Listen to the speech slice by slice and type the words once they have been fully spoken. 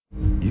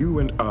You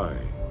and I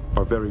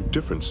are very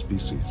different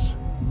species.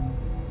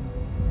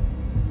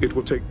 It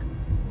will take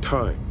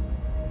time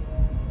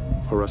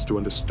for us to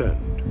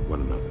understand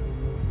one another.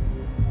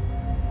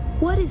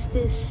 What is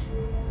this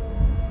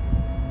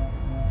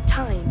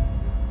time?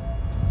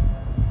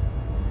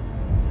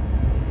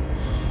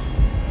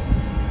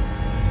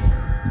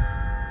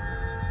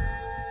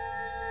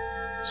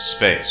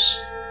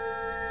 Space,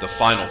 the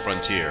final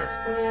frontier.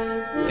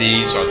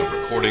 These are the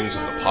recordings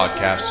of the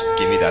podcast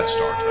Gimme That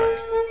Star Trek.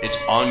 Its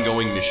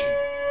ongoing mission,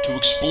 to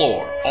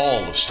explore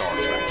all of Star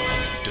Trek,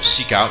 to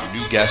seek out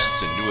new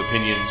guests and new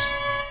opinions,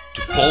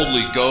 to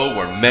boldly go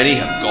where many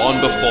have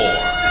gone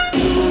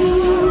before.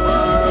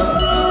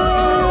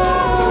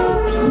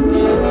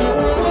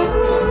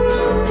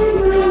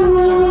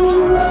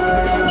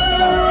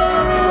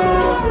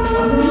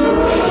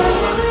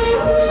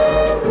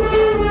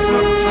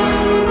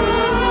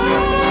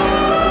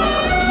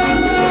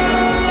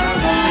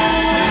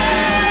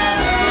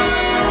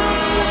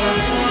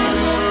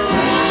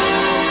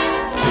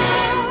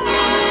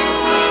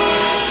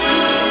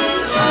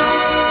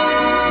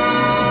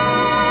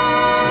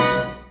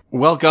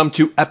 Welcome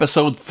to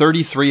episode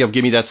 33 of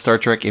Gimme That Star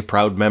Trek, a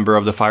proud member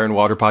of the Fire and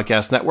Water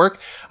Podcast Network.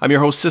 I'm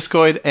your host,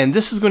 Siskoid, and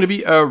this is going to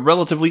be a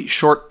relatively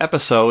short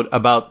episode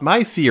about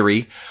my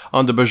theory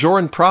on the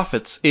Bajoran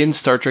prophets in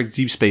Star Trek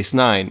Deep Space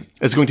Nine.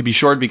 It's going to be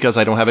short because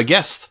I don't have a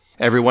guest.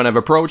 Everyone I've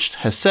approached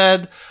has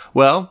said,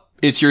 well,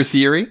 it's your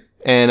theory,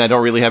 and I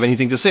don't really have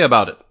anything to say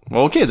about it.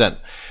 Well, okay then.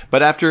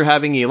 But after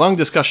having a long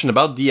discussion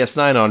about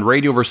DS9 on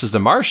Radio vs. the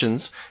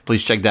Martians,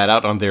 please check that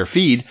out on their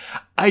feed,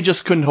 I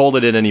just couldn't hold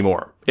it in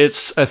anymore.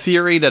 It's a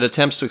theory that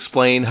attempts to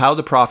explain how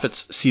the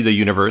prophets see the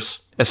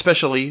universe,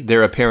 especially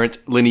their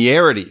apparent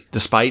linearity,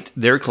 despite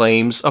their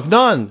claims of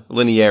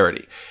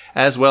non-linearity,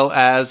 as well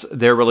as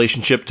their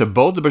relationship to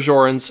both the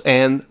Bajorans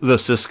and the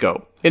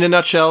Sisko. In a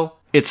nutshell,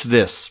 it's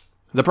this.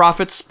 The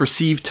prophets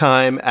perceive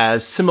time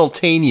as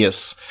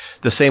simultaneous,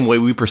 the same way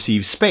we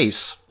perceive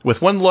space.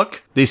 With one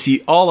look, they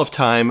see all of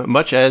time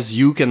much as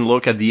you can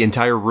look at the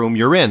entire room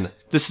you're in.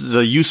 This is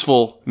a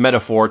useful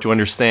metaphor to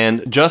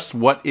understand just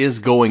what is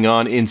going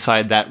on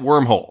inside that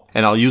wormhole,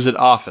 and I'll use it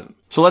often.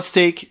 So let's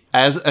take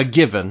as a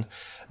given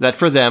that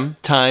for them,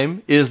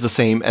 time is the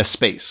same as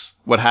space.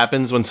 What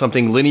happens when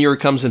something linear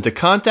comes into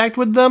contact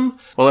with them?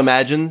 Well,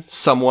 imagine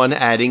someone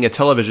adding a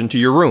television to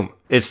your room.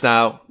 It's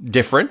now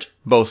different,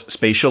 both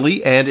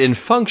spatially and in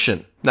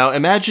function. Now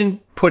imagine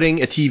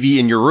putting a TV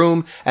in your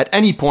room at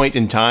any point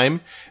in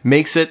time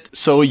makes it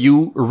so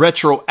you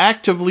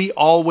retroactively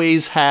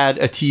always had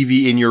a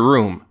TV in your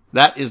room.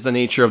 That is the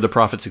nature of the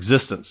prophet's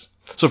existence.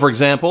 So for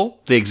example,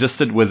 they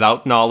existed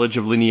without knowledge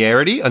of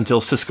linearity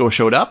until Sisko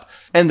showed up,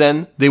 and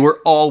then they were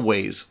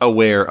always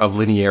aware of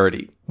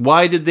linearity.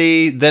 Why did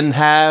they then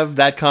have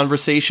that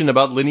conversation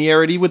about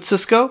linearity with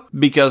Sisko?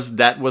 Because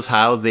that was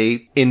how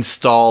they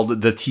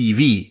installed the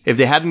TV. If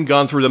they hadn't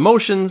gone through the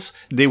motions,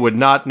 they would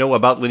not know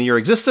about linear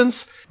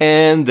existence,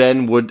 and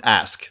then would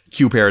ask.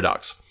 Q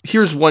paradox.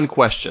 Here's one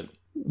question.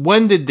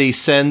 When did they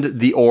send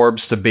the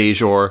orbs to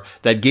Bajor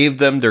that gave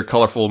them their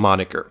colorful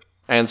moniker?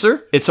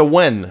 Answer, it's a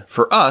when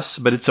for us,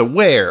 but it's a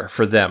where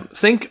for them.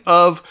 Think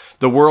of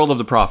the world of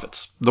the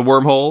prophets, the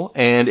wormhole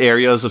and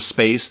areas of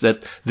space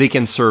that they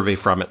can survey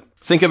from it.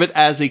 Think of it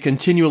as a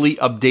continually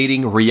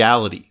updating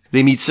reality.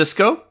 They meet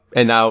Sisko,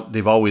 and now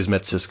they've always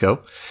met Sisko.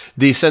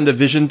 They send a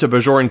vision to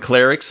Bajoran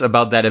clerics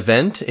about that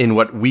event in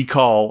what we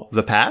call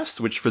the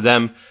past, which for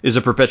them is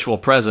a perpetual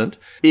present.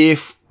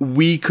 If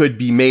we could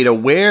be made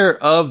aware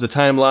of the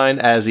timeline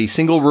as a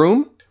single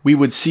room, we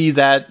would see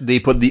that they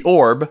put the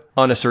orb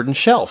on a certain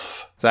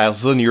shelf.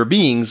 As linear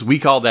beings, we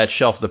call that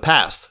shelf the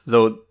past,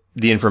 though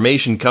the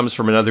information comes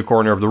from another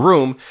corner of the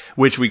room,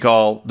 which we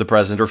call the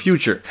present or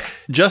future.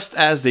 Just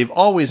as they've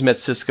always met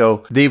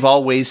Sisko, they've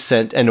always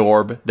sent an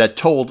orb that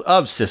told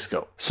of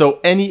Sisko.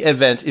 So any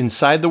event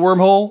inside the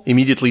wormhole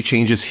immediately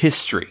changes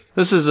history.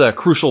 This is a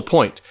crucial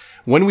point.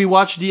 When we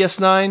watch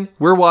DS9,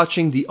 we're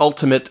watching the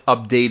ultimate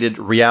updated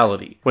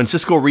reality. When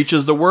Sisko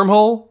reaches the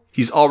wormhole,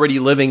 he's already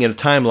living in a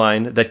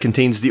timeline that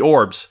contains the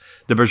orbs,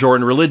 the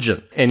Bajoran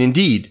religion, and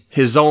indeed,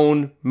 his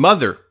own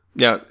mother.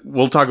 Yeah,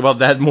 we'll talk about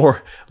that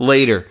more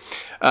later.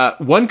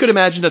 One could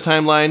imagine a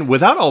timeline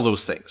without all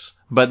those things,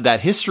 but that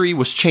history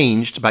was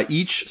changed by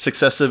each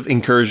successive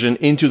incursion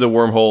into the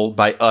wormhole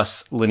by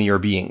us linear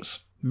beings.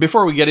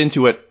 Before we get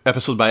into it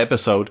episode by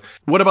episode,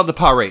 what about the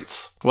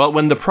Pa-wraiths? Well,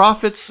 when the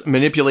prophets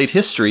manipulate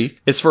history,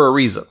 it's for a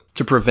reason,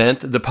 to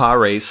prevent the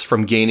Pa-wraiths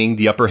from gaining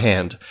the upper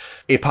hand.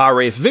 A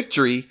Pa-wraith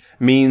victory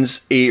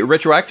means a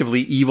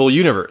retroactively evil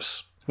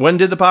universe. When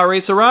did the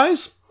Pa-wraiths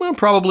arise? Well,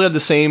 probably at the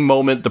same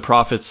moment the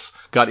prophets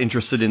got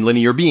interested in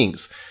linear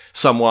beings.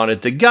 Some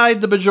wanted to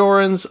guide the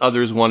Bajorans,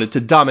 others wanted to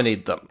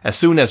dominate them. As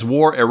soon as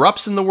war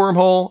erupts in the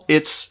wormhole,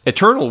 it's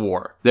eternal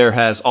war. There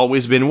has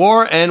always been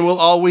war and will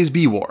always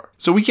be war.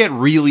 So we can't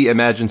really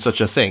imagine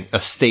such a thing, a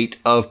state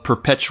of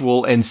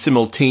perpetual and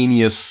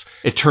simultaneous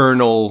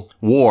eternal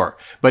war.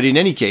 But in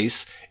any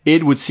case,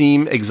 it would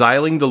seem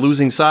exiling the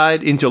losing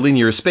side into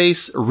linear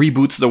space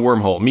reboots the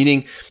wormhole,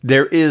 meaning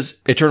there is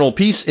eternal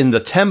peace in the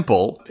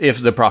temple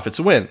if the prophets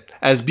win.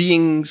 As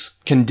beings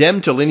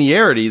condemned to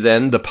linearity,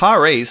 then, the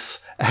Pa-race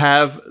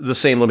have the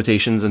same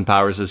limitations and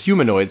powers as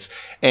humanoids,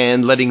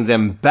 and letting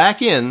them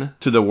back in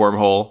to the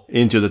wormhole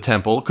into the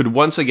temple could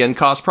once again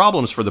cause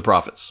problems for the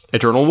prophets.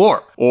 Eternal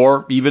war,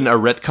 or even a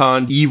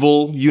retconned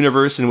evil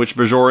universe in which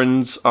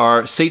Bajorans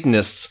are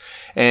Satanists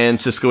and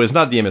Sisko is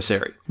not the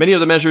emissary. Many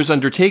of the measures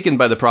undertaken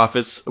by the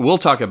prophets we'll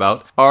talk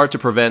about are to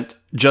prevent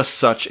just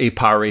such a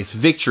Pa-race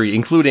victory,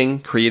 including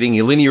creating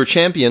a linear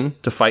champion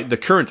to fight the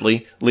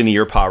currently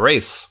linear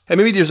Pa-race. And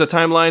maybe there's a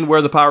timeline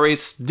where the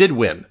Pa-race did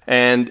win,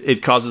 and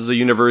it causes a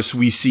universe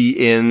we see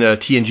in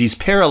TNG's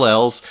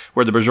Parallels,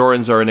 where the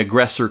Bajorans are an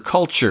aggressor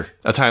culture,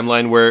 a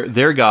timeline where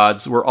their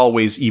gods were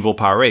always evil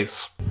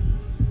Pa-race.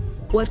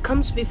 What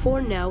comes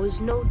before now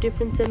is no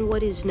different than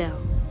what is now,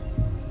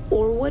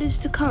 or what is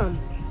to come.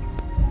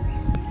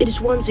 It is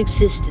one's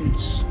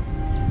existence.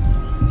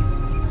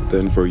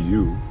 Then for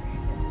you,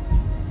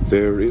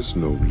 there is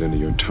no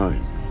linear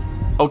time.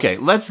 Okay,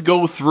 let's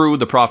go through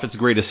the Prophet's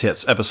greatest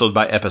hits, episode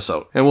by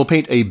episode, and we'll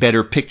paint a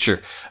better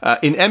picture.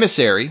 In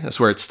Emissary, that's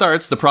where it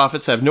starts, the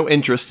Prophets have no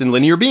interest in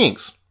linear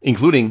beings,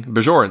 including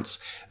Bajorans.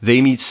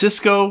 They meet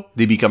Sisko,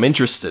 they become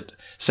interested,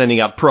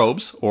 sending out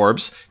probes,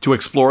 orbs, to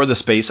explore the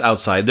space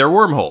outside their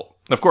wormhole.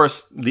 Of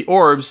course, the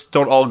orbs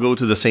don't all go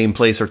to the same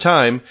place or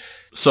time,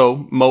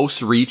 so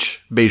most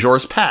reach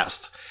Bajor's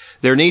past.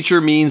 Their nature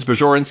means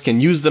Bajorans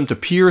can use them to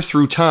peer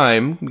through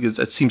time, because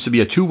that seems to be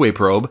a two-way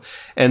probe,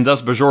 and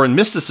thus Bajoran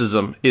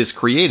mysticism is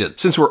created.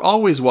 Since we're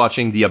always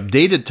watching the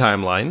updated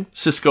timeline,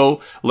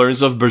 Sisko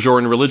learns of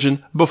Bajoran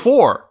religion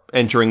before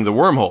entering the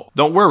wormhole.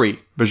 Don't worry,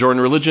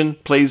 Bajoran religion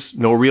plays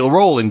no real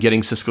role in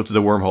getting Sisko to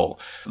the wormhole.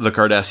 The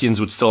Cardassians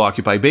would still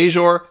occupy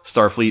Bajor,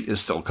 Starfleet is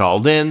still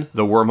called in,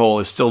 the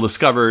wormhole is still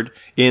discovered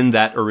in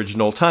that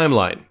original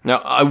timeline. Now,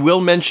 I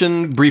will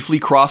mention briefly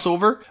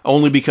crossover,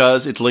 only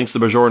because it links the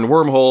Bajoran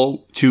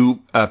wormhole to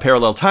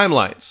parallel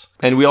timelines.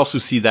 And we also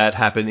see that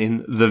happen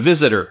in The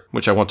Visitor,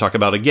 which I won't talk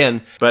about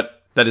again,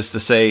 but that is to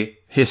say,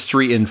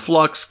 history in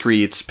flux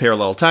creates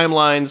parallel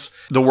timelines.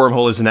 The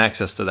wormhole is an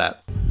access to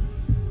that.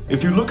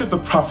 If you look at the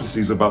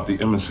prophecies about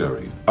the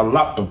emissary, a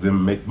lot of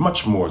them make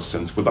much more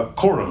sense with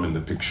Akorum in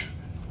the picture.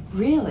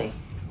 Really?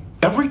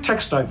 Every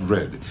text I've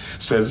read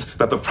says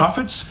that the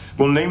prophets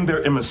will name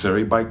their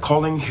emissary by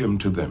calling him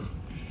to them.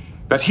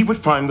 That he would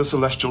find the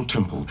celestial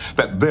temple,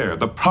 that there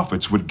the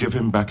prophets would give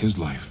him back his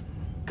life.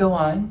 Go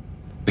on.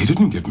 They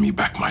didn't give me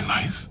back my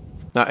life.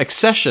 Now,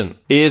 Accession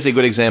is a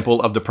good example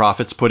of the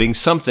prophets putting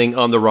something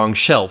on the wrong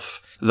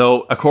shelf.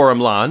 Though Akorum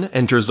Lan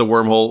enters the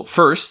wormhole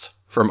first,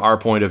 from our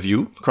point of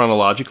view,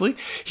 chronologically,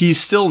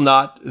 he's still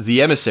not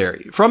the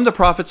emissary. From the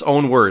prophet's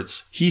own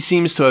words, he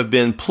seems to have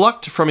been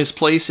plucked from his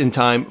place in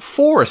time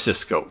for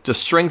Sisko to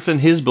strengthen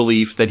his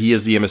belief that he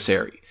is the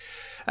emissary.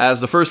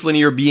 As the first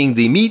linear being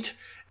they meet,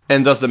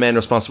 and thus the man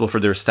responsible for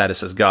their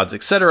status as gods,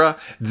 etc.,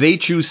 they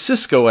choose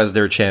Sisko as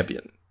their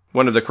champion.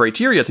 One of the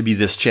criteria to be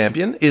this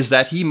champion is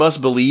that he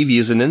must believe he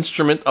is an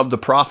instrument of the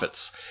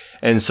prophets.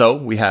 And so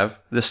we have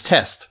this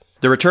test.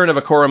 The return of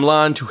Akorum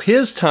Lan to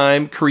his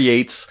time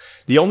creates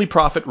the only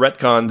prophet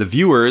retcon the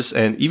viewers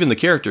and even the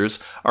characters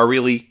are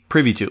really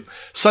privy to.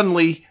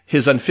 Suddenly,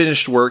 his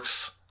unfinished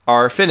works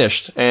are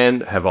finished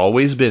and have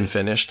always been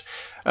finished.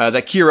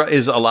 That Kira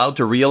is allowed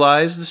to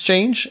realize this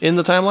change in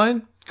the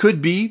timeline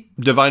could be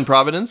divine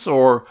providence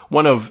or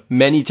one of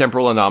many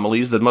temporal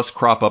anomalies that must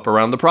crop up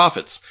around the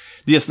prophets.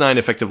 DS9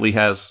 effectively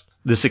has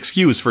this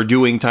excuse for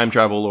doing time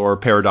travel or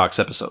paradox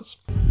episodes.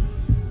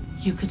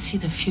 You could see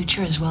the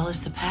future as well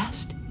as the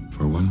past?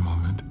 For one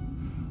moment,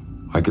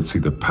 I could see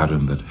the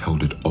pattern that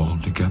held it all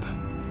together.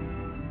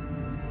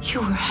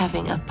 You were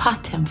having a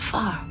patem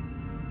far,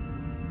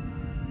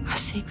 a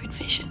sacred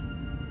vision.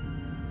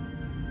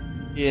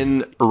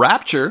 In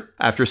Rapture,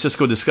 after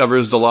Sisko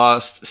discovers the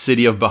lost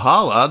city of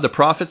Bahala, the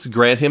prophets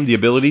grant him the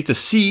ability to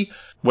see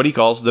what he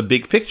calls the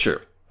big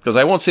picture. Because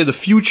I won't say the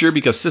future,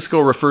 because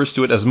Sisko refers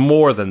to it as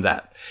more than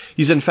that.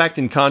 He's in fact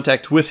in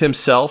contact with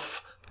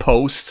himself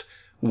post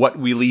what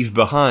we leave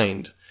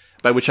behind,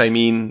 by which I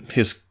mean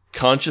his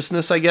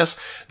consciousness, I guess.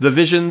 The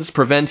visions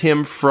prevent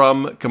him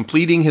from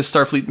completing his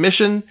Starfleet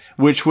mission,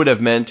 which would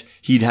have meant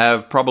he'd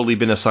have probably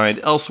been assigned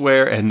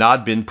elsewhere and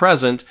not been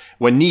present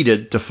when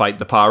needed to fight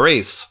the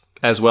Pa-race,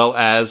 as well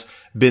as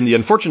been the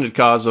unfortunate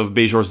cause of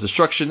Bajor's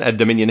destruction at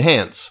Dominion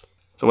hands.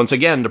 So once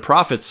again, the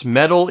prophets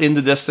meddle in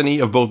the destiny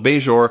of both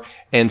Bajor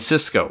and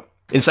Sisko.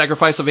 In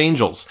Sacrifice of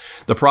Angels,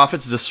 the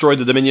prophets destroy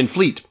the Dominion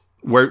fleet.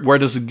 Where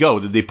does it go?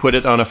 Did they put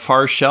it on a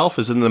far shelf?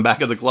 Is it in the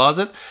back of the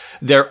closet?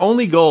 Their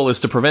only goal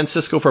is to prevent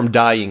Sisko from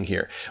dying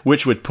here,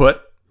 which would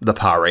put the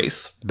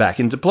Pa-race back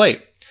into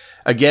play.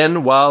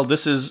 Again, while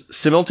this is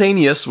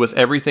simultaneous with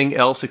everything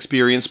else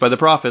experienced by the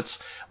prophets,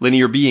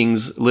 linear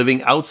beings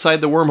living outside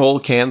the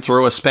wormhole can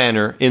throw a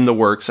spanner in the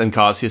works and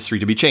cause history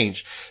to be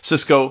changed.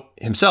 Sisko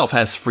himself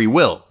has free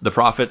will. The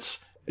prophets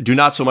do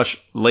not so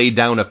much lay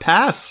down a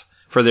path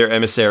for their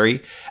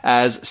emissary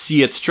as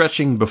see it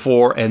stretching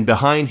before and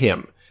behind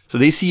him. So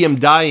they see him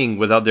dying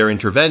without their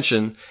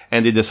intervention,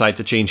 and they decide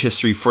to change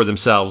history for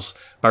themselves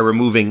by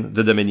removing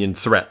the Dominion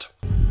threat.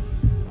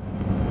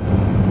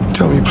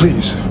 Tell me,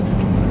 please,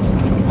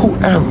 who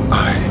am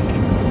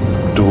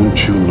I?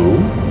 Don't you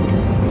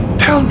know?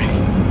 Tell me.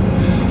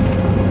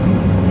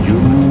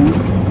 You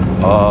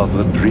are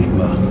the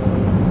dreamer.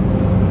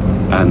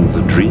 And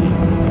the dream.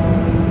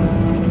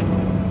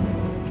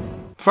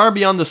 Far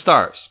Beyond the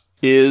Stars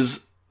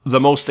is the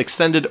most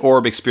extended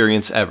orb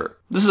experience ever.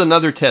 This is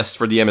another test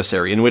for the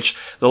emissary, in which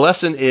the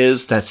lesson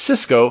is that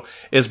Sisko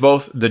is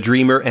both the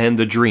dreamer and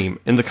the dream.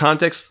 In the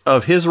context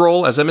of his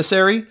role as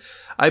emissary,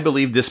 I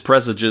believe this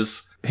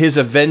presages his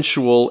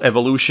eventual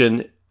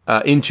evolution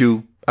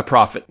into a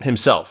prophet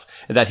himself,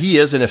 and that he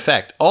is, in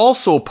effect,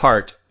 also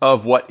part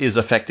of what is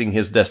affecting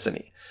his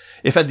destiny.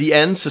 If at the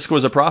end Sisko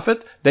is a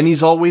prophet, then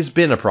he's always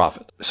been a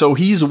prophet. So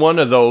he's one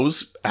of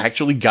those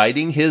actually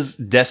guiding his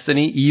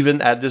destiny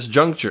even at this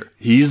juncture.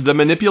 He's the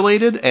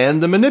manipulated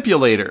and the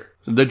manipulator,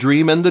 the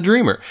dream and the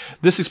dreamer.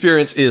 This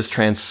experience is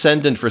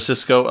transcendent for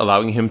Sisko,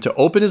 allowing him to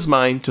open his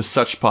mind to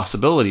such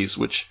possibilities,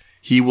 which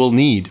he will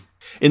need.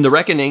 In The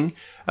Reckoning,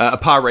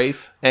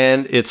 Pah-wraith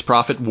and its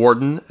prophet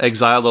Warden,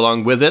 exiled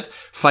along with it,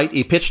 fight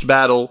a pitched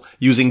battle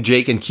using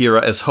Jake and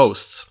Kira as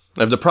hosts.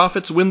 If the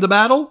prophets win the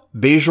battle,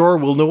 Bajor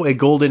will know a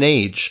golden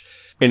age.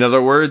 In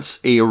other words,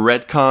 a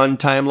retcon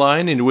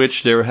timeline in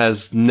which there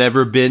has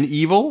never been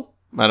evil?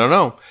 I don't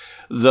know.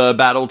 The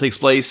battle takes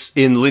place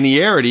in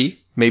linearity,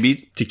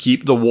 maybe to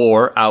keep the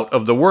war out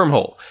of the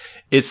wormhole.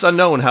 It's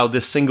unknown how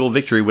this single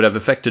victory would have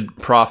affected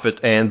Prophet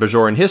and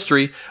Bajoran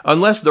history,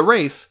 unless the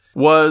Wraith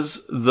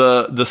was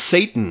the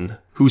Satan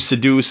who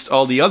seduced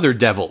all the other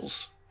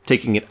devils.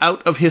 Taking it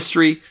out of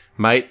history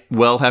might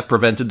well have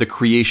prevented the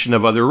creation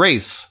of other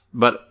wraiths.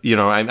 But, I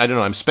don't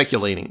know, I'm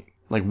speculating.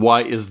 Like,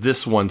 why is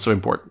this one so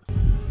important?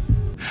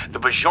 The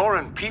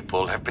Bajoran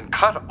people have been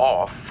cut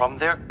off from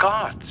their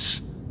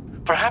gods.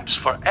 Perhaps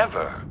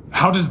forever.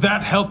 How does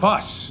that help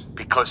us?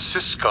 Because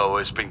Sisko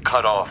has been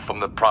cut off from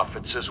the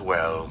prophets as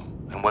well.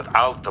 And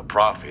without the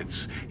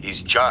prophets,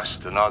 he's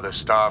just another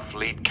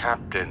Starfleet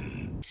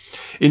captain.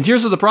 In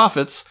Tears of the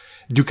Prophets,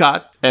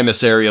 Dukat,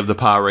 emissary of the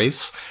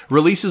Pah-wraiths,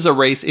 releases a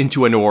wraith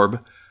into an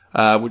orb,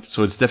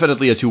 so it's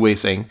definitely a two-way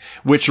thing,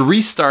 which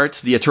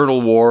restarts the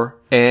Eternal War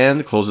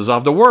and closes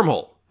off the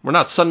wormhole. We're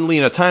not suddenly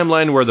in a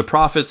timeline where the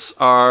prophets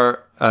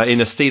are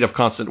in a state of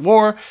constant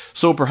war,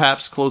 so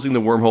perhaps closing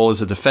the wormhole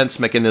is a defense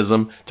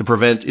mechanism to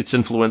prevent its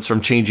influence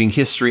from changing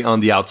history on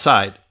the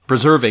outside,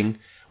 preserving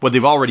what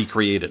they've already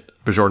created,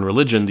 Bajoran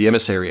religion, the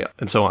emissary,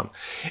 and so on.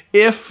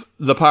 If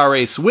the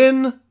Pah-wraiths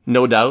win,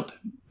 no doubt,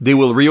 they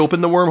will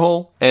reopen the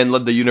wormhole and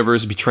let the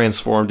universe be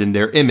transformed in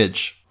their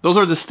image. Those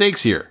are the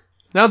stakes here.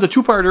 Now the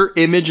two-parter,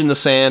 Image in the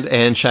Sand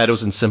and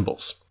Shadows and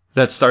Symbols.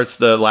 That starts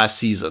the last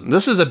season.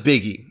 This is a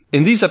biggie.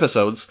 In these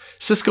episodes,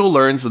 Sisko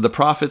learns that the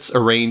prophets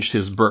arranged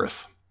his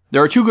birth.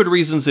 There are two good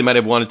reasons they might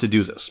have wanted to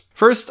do this.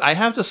 First, I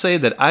have to say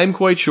that I'm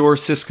quite sure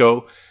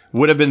Sisko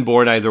would have been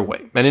born either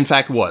way, and in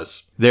fact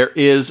was. There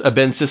is a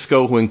Ben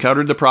Sisko who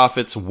encountered the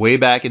prophets way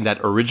back in that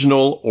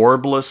original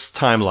orbless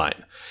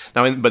timeline.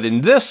 But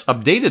in this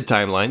updated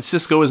timeline,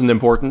 Sisko is an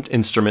important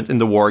instrument in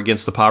the war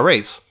against the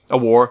Pah-wraiths, a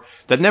war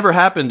that never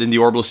happened in the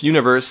orbless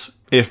universe,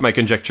 if my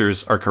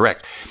conjectures are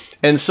correct.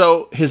 And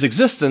so his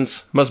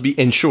existence must be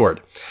ensured.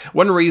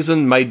 One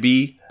reason might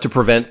be to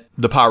prevent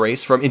the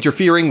Pah-wraiths from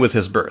interfering with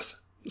his birth.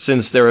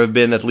 Since there have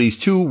been at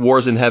least 2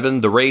 wars in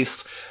heaven, the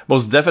Wraiths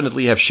most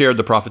definitely have shared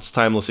the Prophet's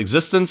timeless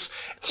existence,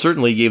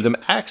 certainly gave them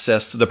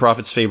access to the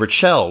Prophet's favorite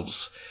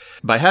shelves.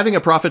 By having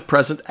a prophet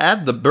present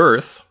at the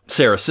birth,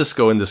 Sarah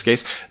Sisko in this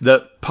case,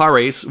 the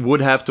Pah-wraiths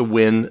would have to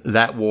win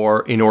that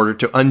war in order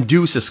to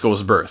undo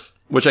Sisko's birth,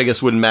 which I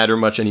guess wouldn't matter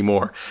much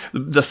anymore.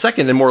 The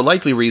second and more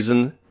likely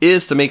reason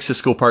is to make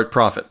Sisko part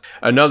prophet,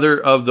 another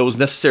of those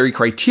necessary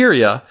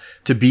criteria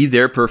to be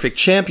their perfect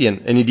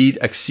champion and indeed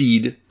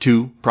accede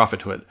to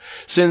prophethood.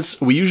 Since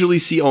we usually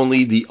see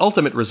only the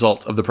ultimate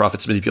result of the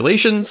prophet's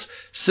manipulations,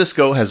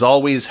 Sisko has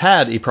always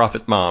had a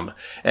prophet mom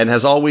and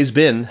has always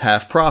been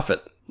half prophet.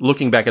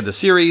 Looking back at the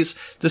series,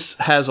 this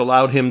has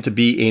allowed him to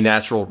be a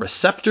natural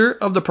receptor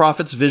of the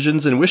prophet's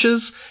visions and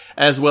wishes,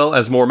 as well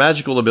as more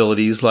magical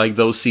abilities like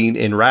those seen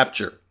in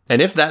Rapture.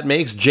 And if that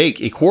makes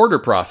Jake a quarter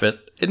prophet,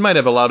 it might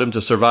have allowed him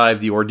to survive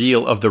the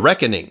ordeal of the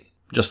Reckoning,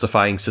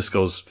 justifying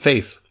Sisko's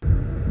faith.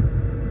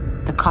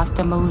 The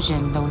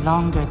Costamosian no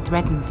longer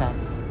threatens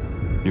us.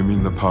 You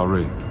mean the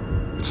Pah-wraith?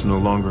 It's no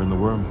longer in the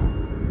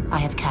wormhole. I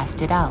have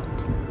cast it out.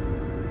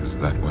 Is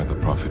that why the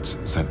prophets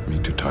sent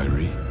me to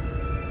Tyre?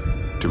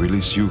 To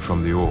release you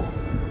from the Orb?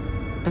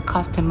 The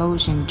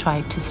Costamosian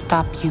tried to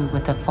stop you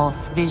with a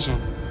false vision,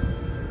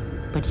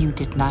 but you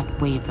did not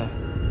waver.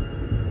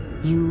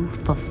 You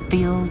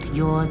fulfilled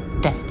your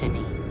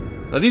destiny.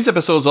 Now, these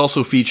episodes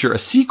also feature a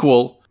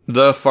sequel,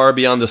 The Far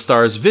Beyond the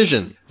Stars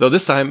Vision, though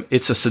this time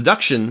it's a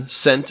seduction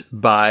sent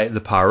by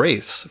the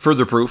Pah-wraiths.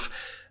 Further proof,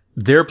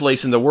 their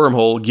place in the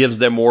wormhole gives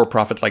them more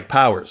prophet-like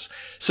powers.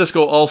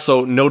 Sisko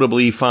also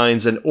notably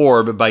finds an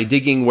orb by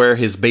digging where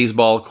his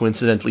baseball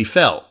coincidentally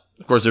fell.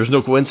 Of course, there's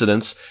no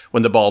coincidence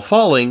when the ball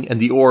falling and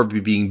the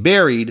orb being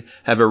buried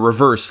have a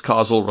reverse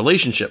causal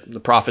relationship. The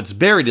prophets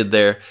buried it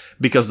there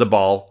because the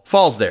ball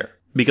falls there,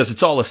 because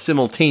it's all a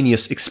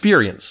simultaneous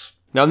experience.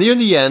 Now, near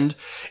the end,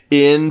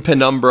 in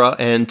Penumbra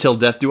and Till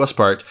Death Do Us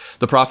Part,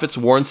 the prophets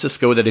warn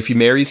Sisko that if he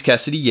marries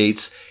Cassidy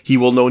Yates, he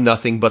will know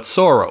nothing but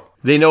sorrow.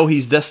 They know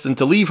he's destined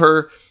to leave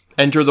her,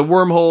 enter the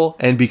wormhole,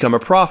 and become a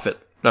prophet.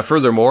 Now,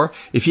 furthermore,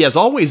 if he has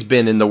always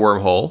been in the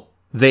wormhole,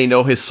 they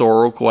know his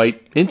sorrow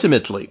quite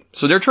intimately.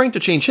 So they're trying to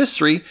change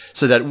history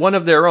so that one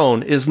of their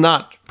own is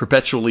not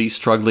perpetually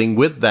struggling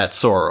with that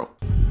sorrow.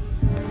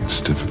 It's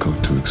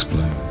difficult to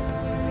explain.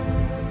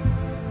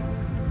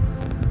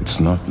 It's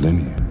not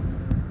linear.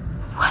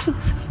 What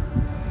is it?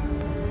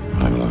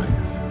 My life.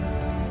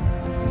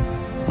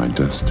 My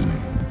destiny.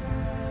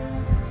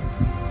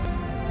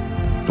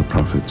 The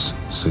prophets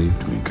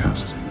saved me,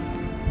 Cassidy.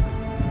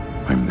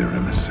 I'm their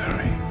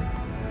emissary.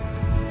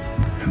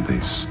 And they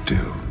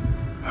still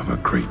have a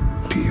great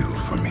deal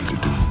for me to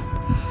do.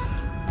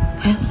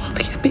 When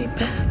will you be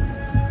back?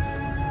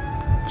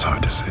 It's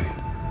hard to say.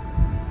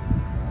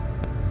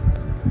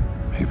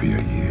 Maybe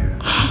a year.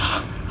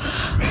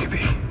 Maybe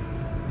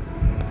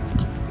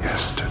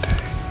yesterday.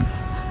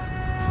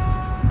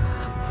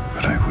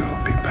 But I will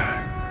be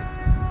back.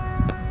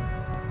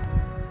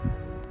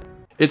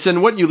 It's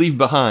in What You Leave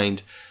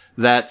Behind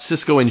that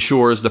Sisko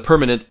ensures the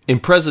permanent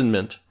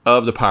imprisonment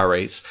of the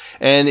Pah-wraiths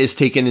and is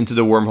taken into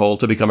the wormhole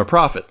to become a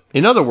prophet.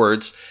 In other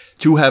words,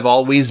 to have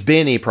always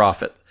been a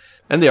prophet.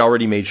 And they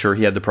already made sure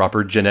he had the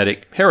proper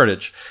genetic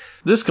heritage.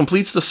 This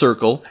completes the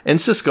circle, and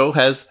Sisko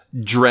has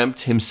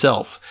dreamt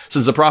himself.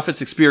 Since the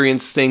prophets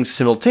experience things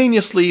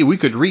simultaneously, we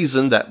could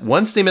reason that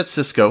once they met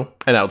Sisko,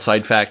 an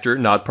outside factor,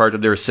 not part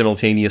of their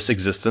simultaneous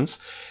existence,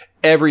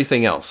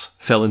 everything else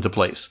fell into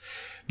place.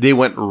 They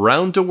went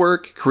round to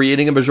work,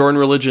 creating a Bajoran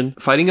religion,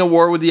 fighting a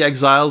war with the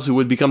exiles who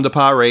would become the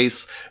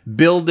Pah-wraiths,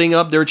 building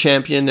up their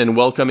champion and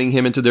welcoming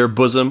him into their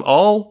bosom,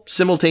 all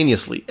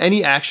simultaneously.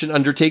 Any action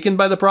undertaken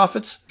by the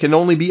prophets can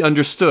only be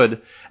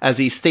understood as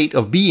a state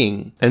of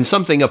being, and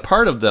something a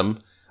part of them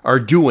are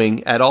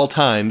doing at all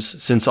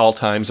times, since all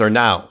times are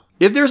now.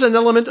 If there's an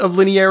element of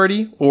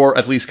linearity, or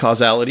at least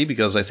causality,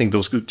 because I think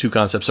those two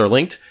concepts are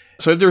linked,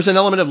 so if there's an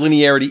element of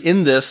linearity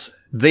in this,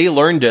 they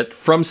learned it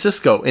from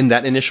Sisko in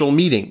that initial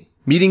meeting.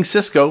 Meeting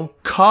Sisko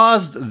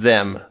caused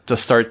them to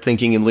start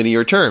thinking in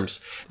linear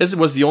terms. This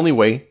was the only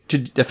way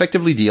to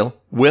effectively deal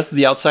with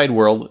the outside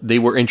world they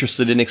were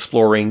interested in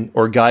exploring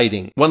or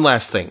guiding. One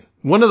last thing.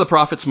 One of the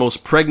prophet's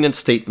most pregnant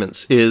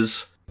statements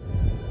is,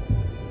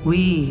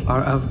 "We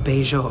are of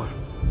Bajor."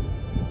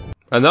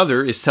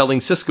 Another is telling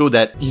Sisko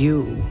that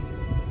 "You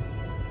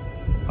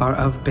are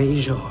of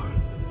Bajor."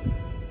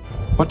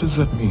 What does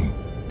that mean?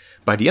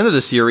 By the end of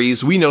the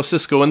series, we know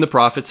Sisko and the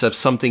prophets have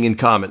something in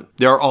common.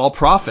 They are all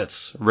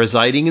prophets,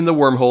 residing in the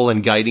wormhole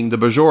and guiding the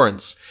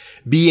Bajorans.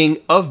 Being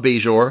of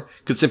Bajor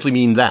could simply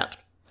mean that.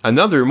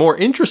 Another, more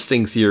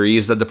interesting theory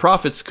is that the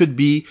prophets could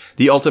be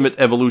the ultimate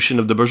evolution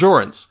of the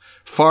Bajorans.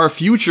 Far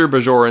future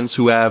Bajorans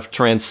who have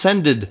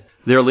transcended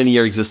their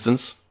linear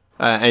existence,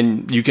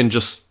 and you can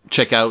just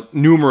check out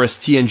numerous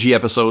TNG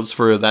episodes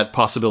for that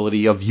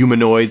possibility of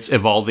humanoids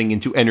evolving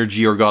into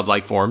energy or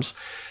godlike forms.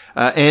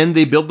 And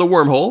they build the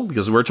wormhole,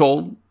 because we're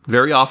told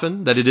very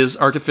often that it is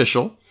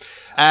artificial,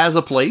 as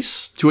a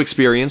place to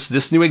experience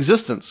this new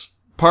existence.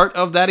 Part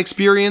of that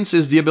experience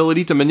is the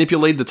ability to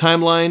manipulate the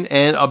timeline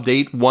and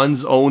update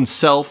one's own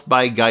self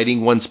by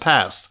guiding one's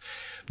past.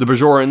 The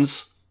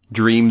Bajorans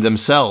dream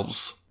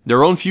themselves.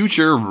 Their own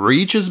future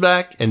reaches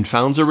back and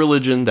founds a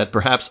religion that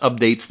perhaps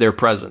updates their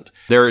present,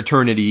 their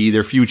eternity,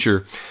 their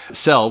future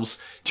selves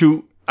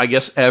to, I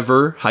guess,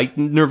 ever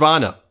heightened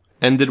nirvana.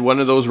 And did one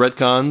of those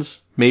retcons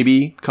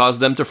maybe cause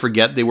them to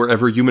forget they were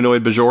ever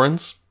humanoid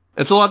Bajorans?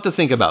 It's a lot to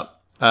think about,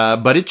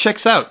 but it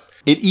checks out.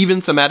 It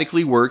even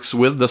thematically works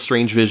with the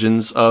strange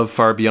visions of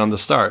Far Beyond the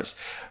Stars.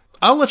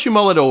 I'll let you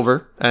mull it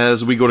over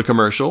as we go to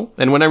commercial,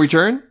 and when I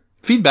return,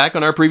 feedback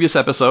on our previous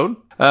episode,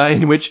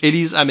 in which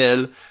Elise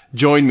Amel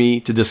joined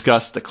me to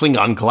discuss the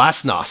Klingon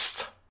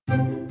Glasnost.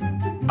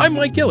 I'm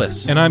Mike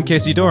Gillis. And I'm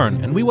Casey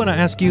Dorn, and we want to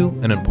ask you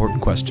an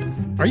important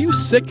question. Are you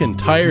sick and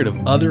tired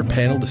of other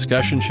panel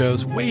discussion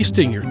shows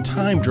wasting your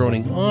time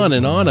droning on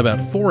and on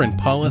about foreign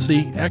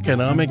policy,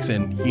 economics,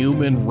 and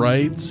human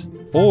rights?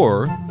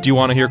 Or do you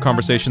want to hear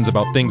conversations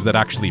about things that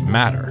actually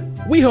matter?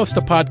 We host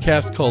a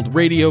podcast called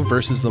Radio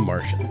versus the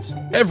Martians.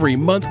 Every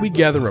month we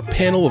gather a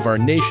panel of our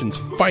nation's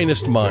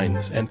finest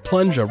minds and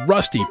plunge a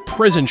rusty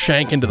prison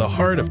shank into the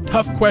heart of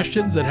tough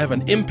questions that have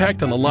an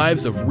impact on the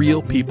lives of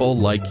real people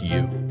like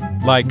you.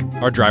 Like,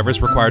 are drivers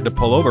required to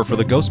pull over for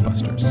the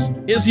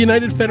Ghostbusters? Is the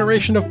United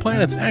Federation of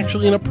Planets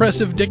actually an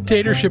oppressive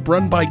dictatorship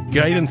run by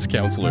guidance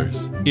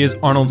counselors? Is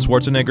Arnold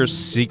Schwarzenegger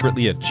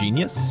secretly a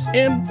genius?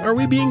 And are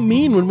we being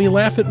mean when we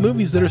laugh at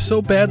movies that are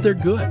so bad they're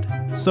good?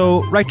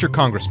 So write your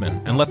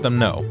congressman and let them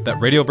know that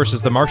Radio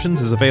vs. the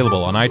Martians is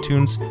available on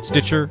iTunes,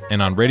 Stitcher,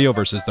 and on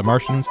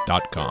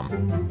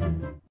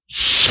radioversusthemartians.com.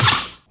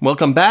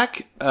 Welcome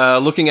back.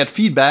 Looking at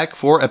feedback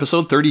for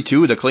episode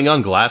 32, the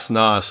Klingon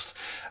Glasnost,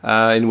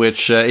 in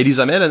which Eddie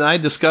Ahmed and I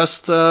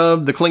discussed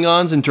the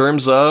Klingons in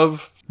terms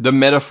of the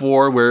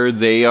metaphor where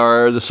they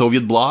are the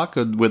Soviet bloc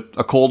with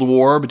a Cold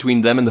War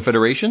between them and the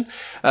Federation.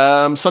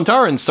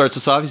 Santaran starts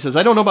us off. He says,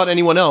 I don't know about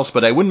anyone else,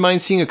 but I wouldn't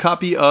mind seeing a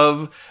copy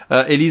of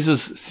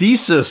Elise's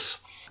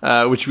thesis,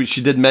 which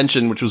she did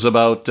mention, which was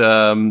about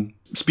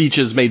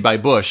speeches made by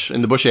Bush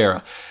in the Bush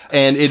era.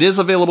 And it is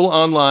available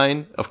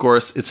online. Of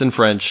course, it's in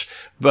French.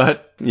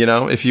 But,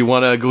 if you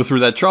want to go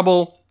through that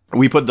trouble,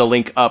 we put the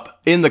link up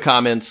in the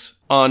comments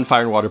on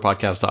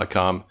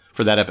fireandwaterpodcast.com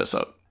for that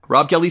episode.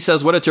 Rob Kelly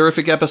says, what a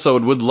terrific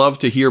episode. Would love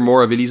to hear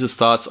more of Elise's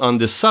thoughts on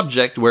this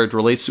subject where it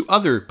relates to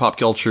other pop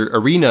culture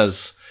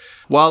arenas.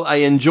 While I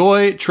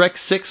enjoy Trek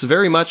 6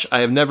 very much, I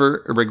have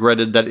never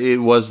regretted that it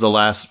was the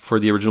last for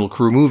the original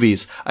crew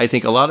movies. I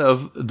think a lot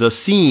of the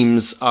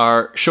seams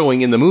are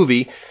showing in the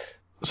movie.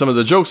 Some of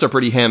the jokes are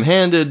pretty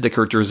ham-handed, the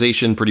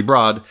characterization pretty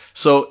broad.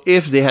 So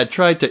if they had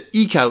tried to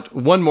eke out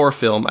one more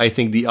film, I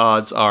think the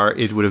odds are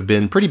it would have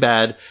been pretty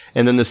bad,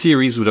 and then the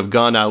series would have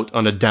gone out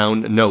on a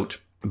down note.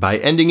 By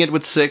ending it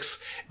with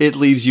 6, it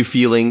leaves you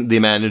feeling they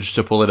managed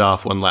to pull it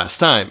off one last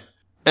time.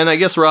 And I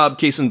guess, Rob,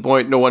 case in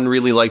point, no one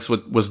really likes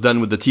what was done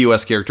with the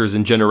TOS characters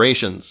in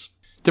Generations.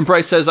 Tim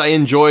Price says, I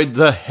enjoyed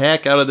the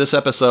heck out of this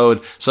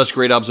episode. Such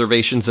great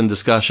observations and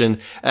discussion.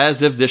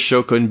 As if this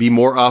show couldn't be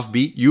more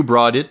offbeat, you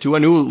brought it to a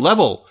new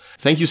level.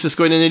 Thank you,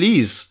 Cisco and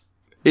Eddie's.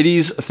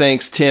 Eddie's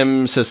thanks.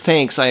 Tim says,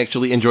 thanks. I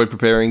actually enjoyed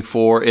preparing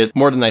for it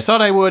more than I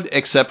thought I would,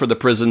 except for the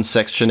prison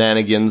sex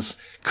shenanigans.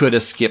 Could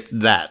have skipped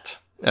that.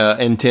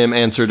 And Tim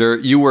answered her,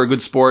 you were a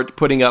good sport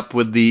putting up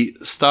with the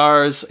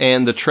stars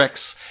and the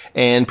Treks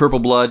and Purple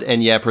Blood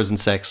and prison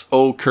sex.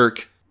 Oh,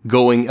 Kirk,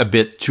 going a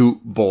bit too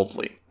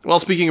boldly. Well,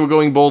 speaking of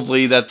going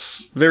boldly,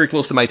 that's very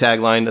close to my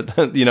tagline,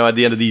 at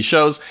the end of these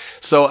shows.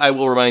 So I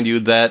will remind you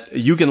that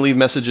you can leave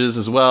messages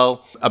as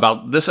well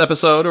about this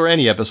episode or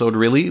any episode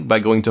really by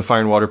going to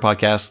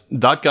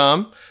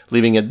fireandwaterpodcast.com,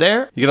 leaving it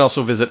there. You can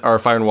also visit our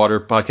Fire and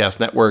Water Podcast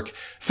Network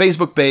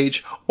Facebook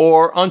page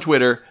or on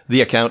Twitter.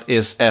 The account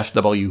is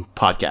FW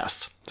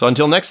Podcasts. So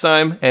until next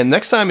time, and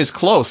next time is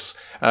close.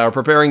 We're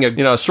preparing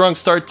a strong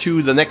start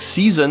to the next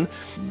season.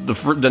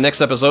 The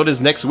next episode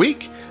is next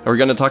week. We're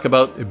going to talk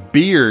about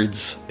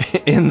beards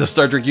in the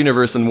Star Trek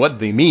universe and what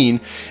they mean.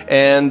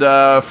 And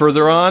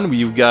further on,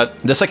 we've got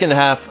the second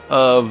half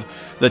of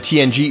the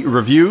TNG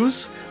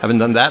reviews. Haven't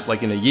done that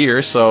in a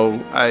year, so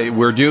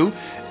we're due.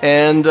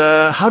 And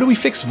how do we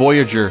fix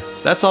Voyager?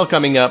 That's all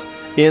coming up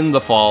in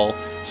the fall.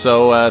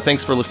 So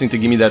thanks for listening to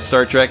Gimme That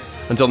Star Trek.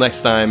 Until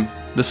next time,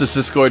 this is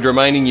Siskoid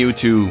reminding you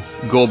to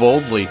go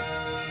boldly.